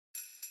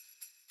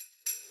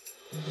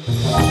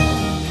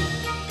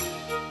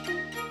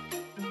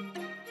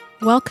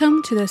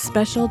Welcome to this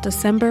special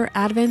December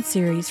Advent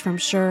series from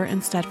Sure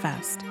and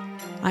Steadfast.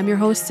 I'm your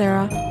host,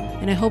 Sarah,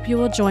 and I hope you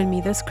will join me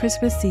this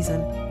Christmas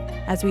season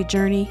as we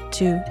journey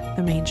to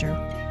the manger.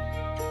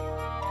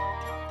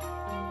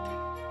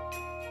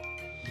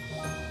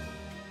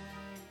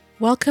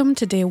 Welcome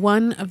to day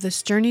 1 of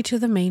this Journey to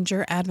the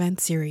Manger Advent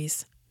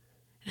series.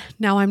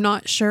 Now, I'm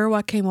not sure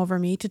what came over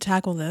me to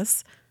tackle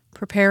this.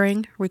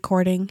 Preparing,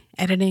 recording,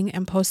 editing,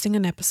 and posting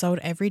an episode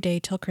every day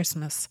till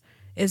Christmas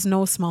is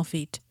no small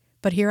feat.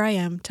 But here I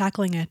am,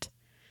 tackling it.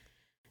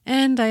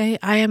 And I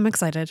am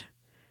excited.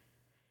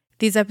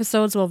 These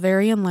episodes will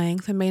vary in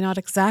length and may not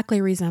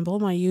exactly resemble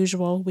my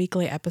usual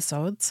weekly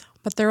episodes,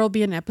 but there will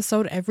be an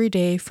episode every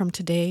day from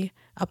today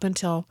up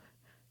until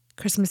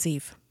Christmas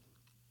Eve.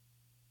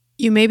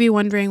 You may be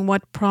wondering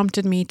what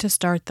prompted me to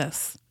start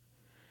this.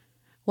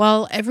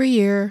 Well, every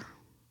year,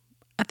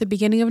 at the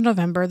beginning of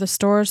November, the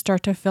stores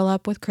start to fill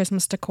up with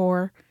Christmas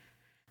decor,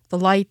 the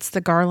lights,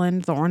 the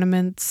garland, the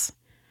ornaments.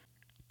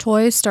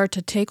 Toys start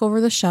to take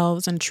over the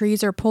shelves and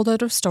trees are pulled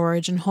out of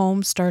storage and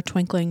homes start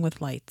twinkling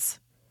with lights.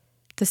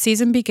 The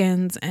season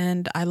begins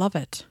and I love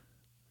it.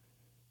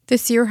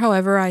 This year,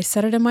 however, I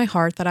set it in my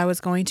heart that I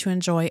was going to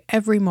enjoy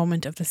every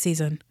moment of the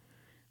season.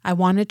 I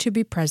wanted to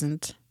be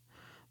present.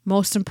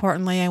 Most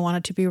importantly, I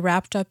wanted to be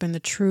wrapped up in the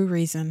true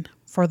reason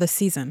for the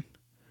season.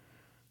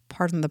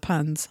 Pardon the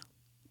puns.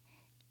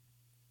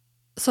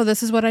 So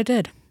this is what I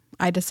did.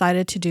 I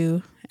decided to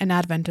do an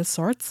Advent of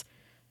sorts.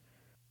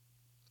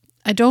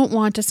 I don't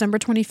want December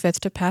 25th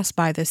to pass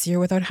by this year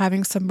without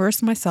having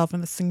submersed myself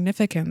in the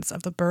significance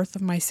of the birth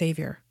of my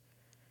Savior.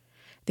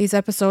 These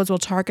episodes will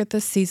target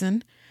this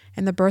season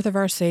and the birth of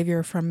our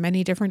Savior from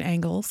many different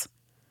angles.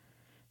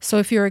 So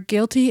if you are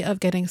guilty of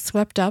getting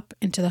swept up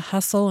into the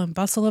hustle and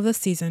bustle of the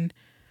season,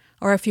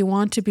 or if you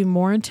want to be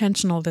more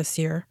intentional this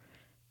year,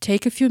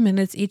 take a few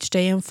minutes each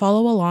day and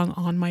follow along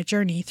on my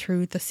journey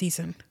through the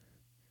season.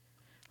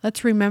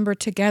 Let's remember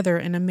together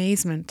in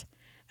amazement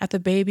at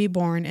the baby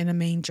born in a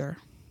manger.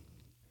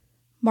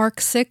 Mark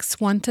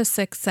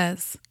 6:1-6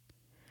 says,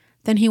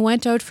 "Then he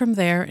went out from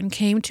there and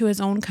came to his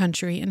own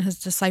country, and his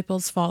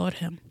disciples followed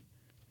him.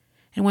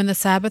 And when the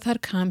Sabbath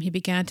had come, he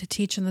began to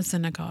teach in the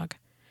synagogue.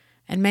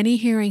 And many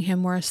hearing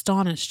him were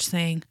astonished,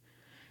 saying,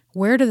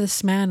 'Where did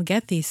this man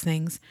get these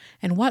things?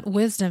 And what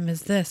wisdom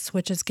is this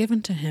which is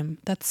given to him,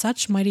 that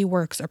such mighty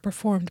works are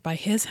performed by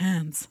his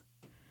hands?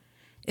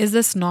 Is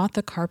this not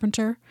the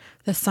carpenter,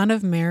 the son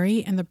of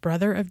Mary, and the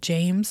brother of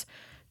James,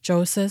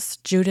 Joseph,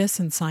 Judas,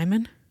 and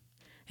Simon?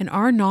 And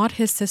are not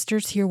his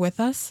sisters here with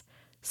us?'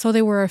 So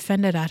they were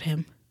offended at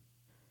him.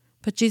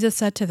 But Jesus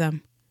said to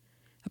them,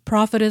 'A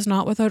prophet is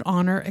not without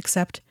honor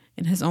except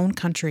in his own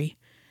country,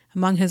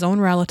 among his own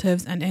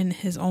relatives, and in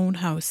his own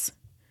house.'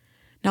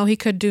 Now he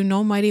could do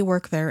no mighty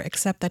work there,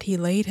 except that he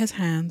laid his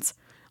hands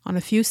on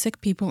a few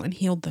sick people and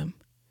healed them.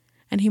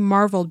 And he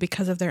marveled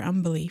because of their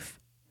unbelief.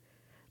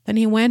 Then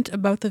he went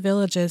about the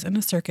villages in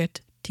a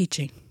circuit,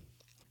 teaching."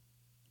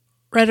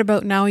 Right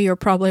about now, you're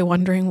probably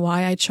wondering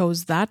why I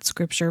chose that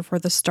scripture for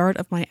the start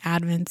of my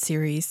Advent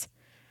series.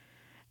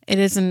 It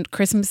isn't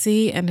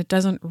Christmassy and it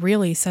doesn't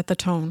really set the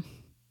tone,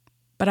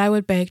 but I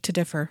would beg to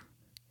differ.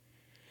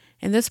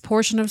 In this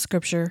portion of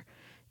scripture,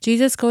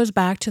 Jesus goes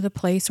back to the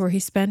place where he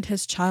spent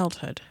his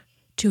childhood,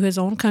 to his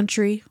own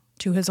country,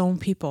 to his own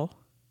people.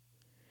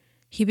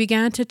 He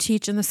began to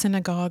teach in the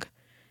synagogue,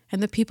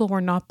 and the people were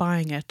not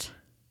buying it.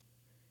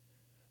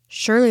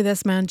 Surely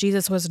this man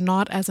Jesus was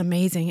not as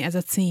amazing as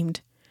it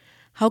seemed.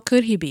 How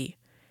could he be?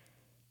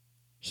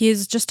 He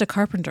is just a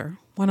carpenter,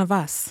 one of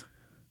us.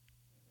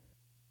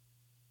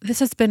 This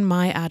has been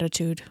my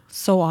attitude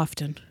so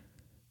often.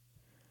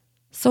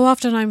 So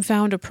often I'm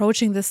found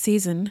approaching this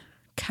season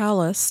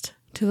calloused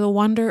to the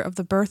wonder of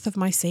the birth of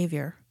my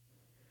Savior.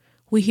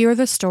 We hear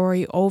the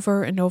story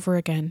over and over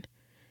again,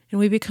 and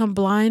we become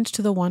blind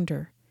to the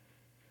wonder,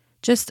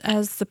 just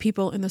as the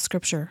people in the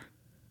scripture.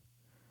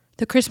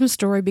 The Christmas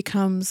story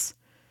becomes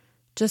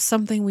just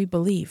something we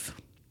believe.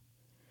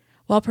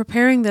 While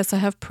preparing this, I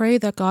have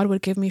prayed that God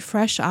would give me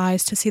fresh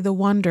eyes to see the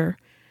wonder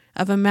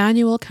of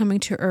Emmanuel coming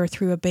to earth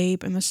through a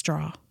babe in the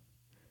straw.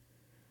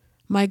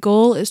 My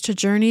goal is to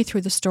journey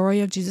through the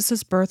story of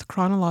Jesus' birth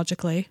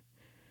chronologically.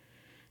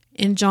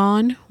 In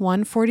John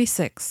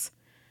 1:46,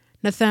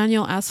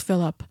 Nathanael asks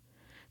Philip,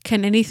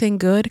 "Can anything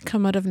good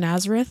come out of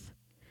Nazareth?"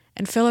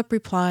 And Philip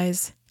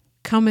replies,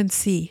 "Come and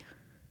see."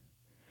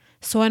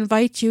 So I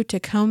invite you to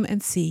come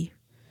and see.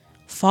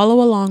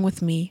 Follow along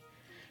with me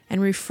and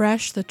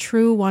refresh the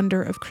true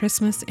wonder of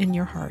Christmas in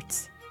your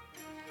hearts.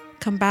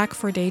 Come back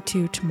for day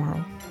 2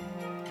 tomorrow.